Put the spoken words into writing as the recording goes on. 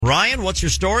Ryan, what's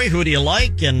your story? Who do you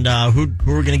like? And who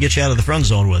are we going to get you out of the friend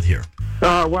zone with here?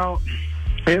 Well,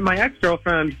 my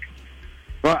ex-girlfriend,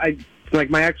 my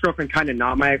ex-girlfriend, kind of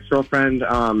not my ex-girlfriend.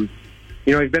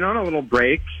 We've been on a little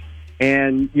break,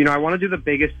 and, I want to do the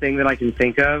biggest thing that I can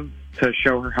think of to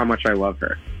show her how much I love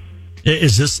her.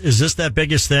 Is this that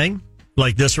biggest thing?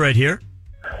 Like this right here?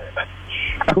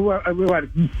 What,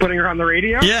 putting her on the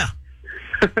radio? Yeah.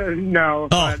 No.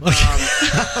 Oh, but, okay.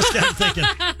 I was kind of thinking,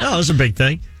 oh, that's a big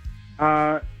thing.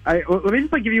 Let me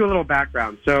just give you a little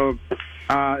background. So,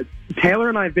 Taylor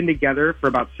and I have been together for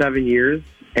about 7 years,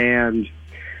 and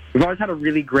we've always had a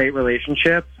really great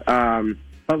relationship.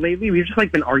 But lately, we've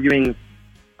just been arguing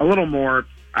a little more,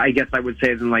 I guess I would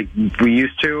say, than we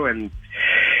used to. And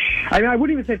I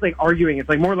wouldn't even say it's arguing. It's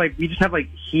more we just have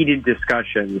heated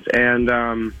discussions. And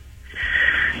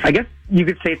I guess you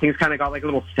could say things kind of got a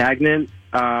little stagnant.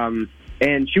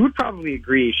 And she would probably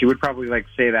agree. She would probably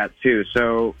say that too.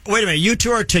 So wait a minute, you two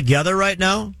are together right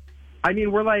now? I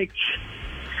mean, we're we're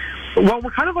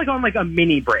kind of on a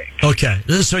mini break. Okay,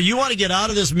 so you want to get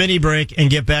out of this mini break and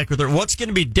get back with her. What's going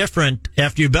to be different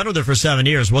after you've been with her for 7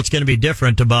 years? What's going to be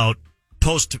different about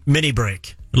post mini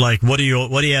break? What do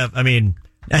you have? I mean,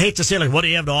 I hate to say what do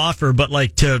you have to offer, but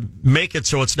to make it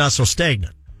so it's not so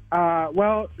stagnant.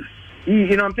 Well,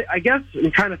 I guess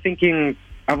I'm kind of thinking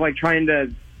of trying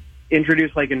to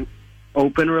introduce an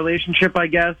open relationship, I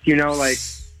guess,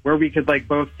 where we could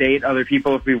both date other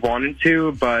people if we wanted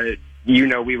to, but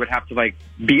we would have to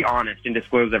be honest and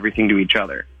disclose everything to each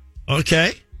other.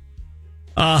 Okay.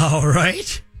 All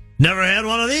right. Never had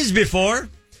one of these before.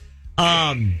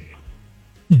 What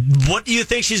do you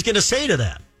think she's going to say to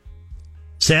that?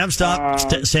 Sam, stop.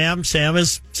 Sam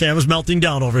is melting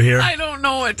down over here. I don't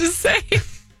know what to say.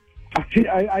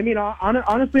 I mean,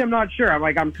 honestly, I'm not sure.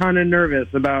 I'm kind of nervous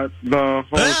about the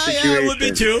whole situation. Yeah, I would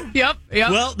be too. Yep.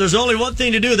 Well, there's only one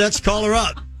thing to do. That's call her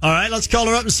up. All right, let's call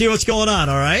her up and see what's going on.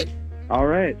 All right. All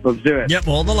right, let's do it. Yep,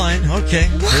 hold the line. Okay.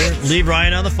 Leave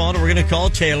Ryan on the phone, and we're going to call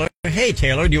Taylor. Hey,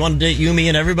 Taylor, do you want to date you, me,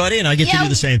 and everybody? And I get to do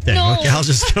the same thing. No. Okay, how's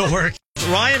this going to work?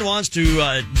 Ryan wants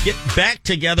to get back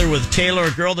together with Taylor,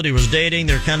 a girl that he was dating.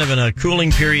 They're kind of in a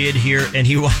cooling period here, and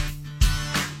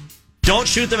don't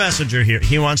shoot the messenger here.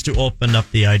 He wants to open up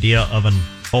the idea of an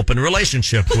open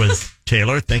relationship with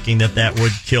Taylor, thinking that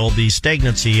would kill the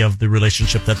stagnancy of the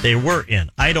relationship that they were in.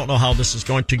 I don't know how this is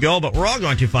going to go, but we're all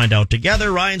going to find out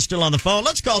together. Ryan's still on the phone.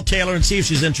 Let's call Taylor and see if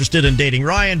she's interested in dating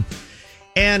Ryan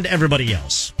and everybody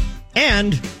else.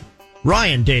 And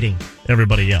Ryan dating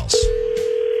everybody else.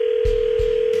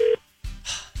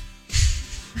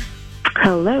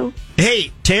 Hello.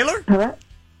 Hey, Taylor?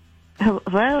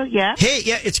 Hello, yeah. Hey,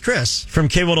 yeah, it's Chris from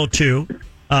K102.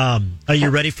 Are you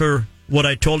ready for what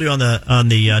I told you on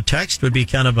the text? Would be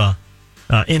kind of a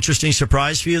interesting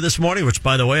surprise for you this morning, which,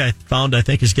 by the way, I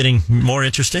think is getting more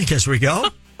interesting as we go.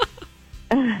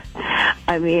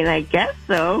 I mean, I guess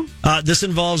so. This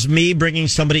involves me bringing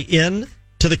somebody in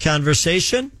to the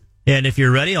conversation, and if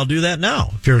you're ready, I'll do that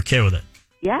now, if you're okay with it.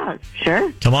 Yeah,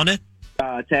 sure. Come on in.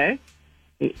 Tay?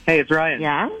 Hey, it's Ryan.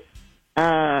 Yeah?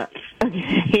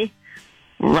 Okay.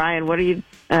 Ryan, what are you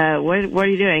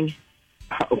doing?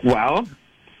 Well,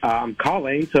 I'm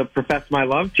calling to profess my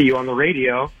love to you on the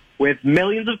radio with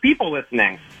millions of people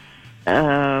listening.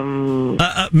 Millions.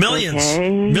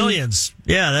 Okay. Millions.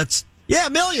 Yeah,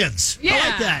 millions. Yeah. I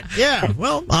like that. Yeah.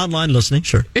 Well, online listening,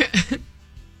 sure.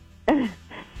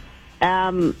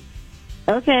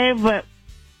 Okay, but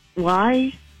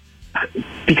why?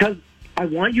 Because I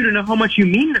want you to know how much you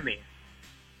mean to me.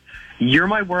 You're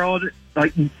my world.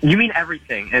 You mean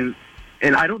everything.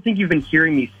 And I don't think you've been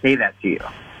hearing me say that to you.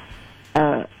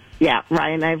 Yeah,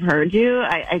 Ryan, I've heard you.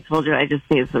 I told you I just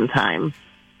need some time.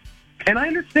 And I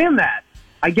understand that.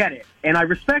 I get it. And I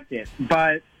respect it.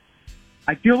 But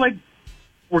I feel like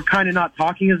we're kind of not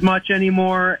talking as much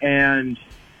anymore. And,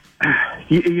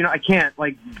 I can't.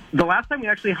 The last time we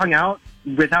actually hung out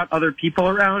without other people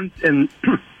around. And,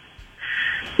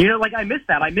 I miss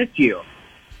that. I miss you.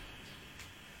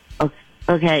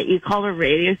 Okay, you called a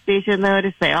radio station, though,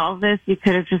 to say all this? You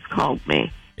could have just called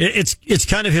me. It's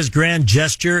kind of his grand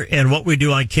gesture, and what we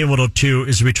do on K102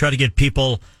 is we try to get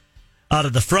people out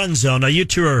of the friend zone. Now, you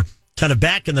two are kind of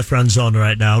back in the friend zone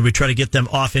right now. We try to get them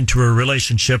off into a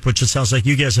relationship, which it sounds like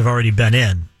you guys have already been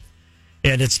in.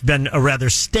 And it's been a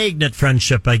rather stagnant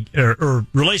friendship or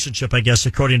relationship, I guess,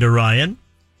 according to Ryan.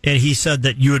 And he said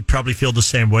that you would probably feel the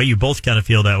same way. You both kind of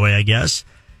feel that way, I guess.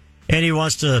 And he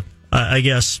wants to, I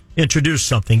guess, introduce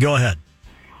something. Go ahead.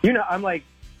 I'm like,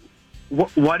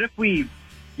 what if we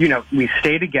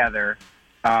stay together,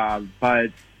 but,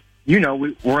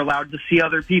 we're allowed to see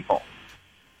other people?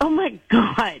 Oh, my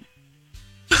God.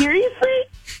 Seriously?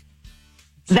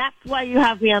 That's why you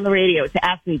have me on the radio, to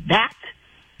ask me that?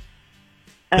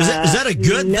 Is that a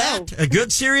good no. that? A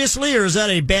good seriously, or is that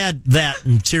a bad that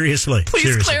and seriously? Please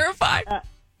seriously. clarify.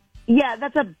 Yeah,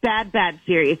 that's a bad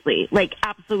seriously. Like,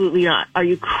 absolutely not. Are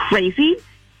you crazy?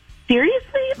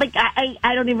 Seriously? Like,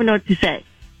 I don't even know what to say.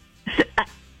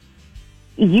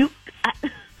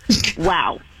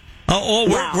 Wow.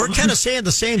 Wow. We're kind of saying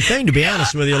the same thing, to be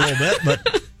honest with you, a little bit,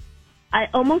 but I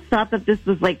almost thought that this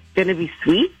was, like, going to be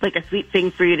sweet, like a sweet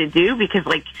thing for you to do, because,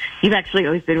 like, you've actually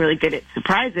always been really good at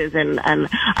surprises, and I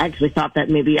actually thought that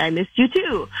maybe I missed you,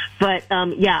 too. But,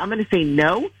 yeah, I'm going to say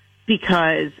no,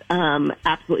 because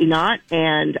absolutely not,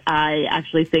 and I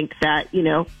actually think that, you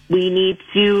know, we need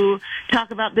to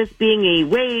talk about this being a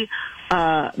way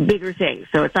bigger thing.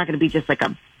 So it's not going to be just like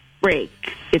a break.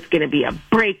 It's going to be a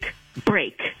break.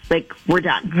 Like, we're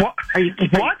done. What? Are you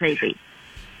crazy?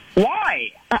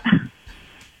 Why?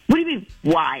 What do you mean,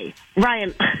 why?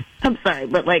 Ryan, I'm sorry,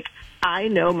 but, like, I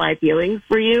know my feelings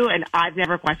for you, and I've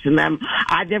never questioned them.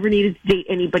 I've never needed to date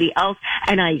anybody else,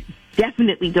 and I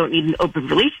definitely don't need an open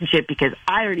relationship because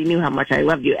I already knew how much I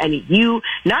loved you. And you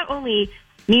not only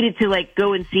needed to, like,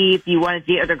 go and see if you want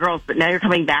to date other girls, but now you're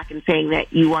coming back and saying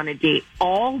that you want to date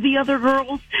all the other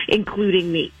girls,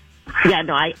 including me. Yeah,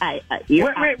 no,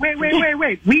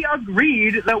 Wait. We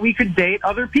agreed that we could date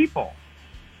other people.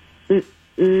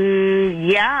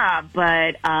 Yeah,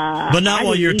 but not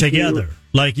while you're together.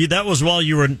 Like, that was while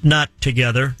you were not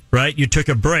together, right? You took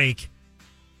a break.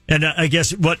 And I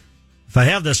guess if I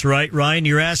have this right, Ryan,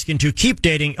 you're asking to keep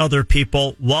dating other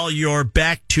people while you're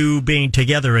back to being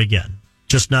together again,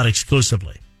 just not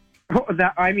exclusively. Oh,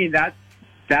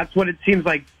 that's what it seems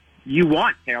like you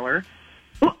want, Taylor.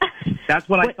 That's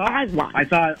what I thought. I want.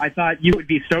 I thought you would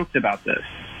be stoked about this.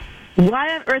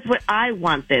 Why on earth would I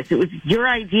want this? It was your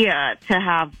idea to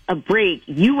have a break.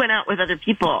 You went out with other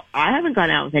people. I haven't gone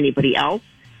out with anybody else,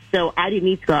 so I didn't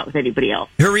need to go out with anybody else.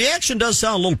 Her reaction does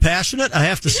sound a little passionate, I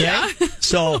have to say. Yeah.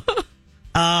 So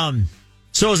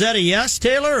is that a yes,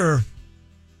 Taylor?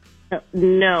 Or?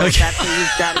 No, okay. That's what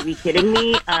you've got to be kidding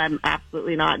me. I'm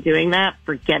absolutely not doing that.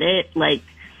 Forget it. Like,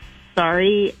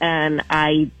 sorry, and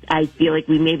I feel like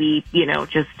we maybe,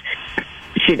 just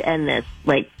should end this.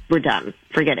 Like, we're done.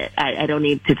 Forget it. I don't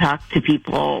need to talk to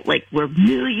people. Like, where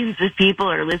millions of people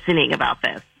are listening about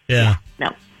this. Yeah.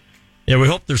 No. Yeah, we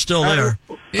hope they're still there.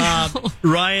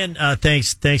 Ryan,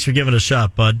 thanks for giving it a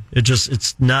shot, bud.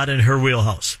 It's not in her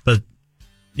wheelhouse, but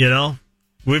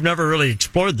we've never really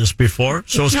explored this before,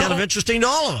 so it's kind of interesting to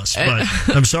all of us. But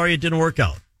I'm sorry it didn't work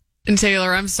out. And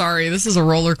Taylor, I'm sorry. This is a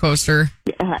roller coaster.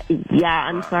 Yeah,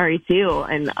 I'm sorry too,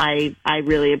 and I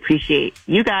really appreciate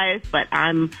you guys, but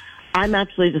I'm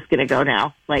actually just gonna go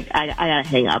now. Like, I gotta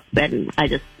hang up, and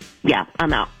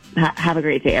I'm out. Have a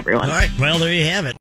great day, everyone. All right, well, there you have it.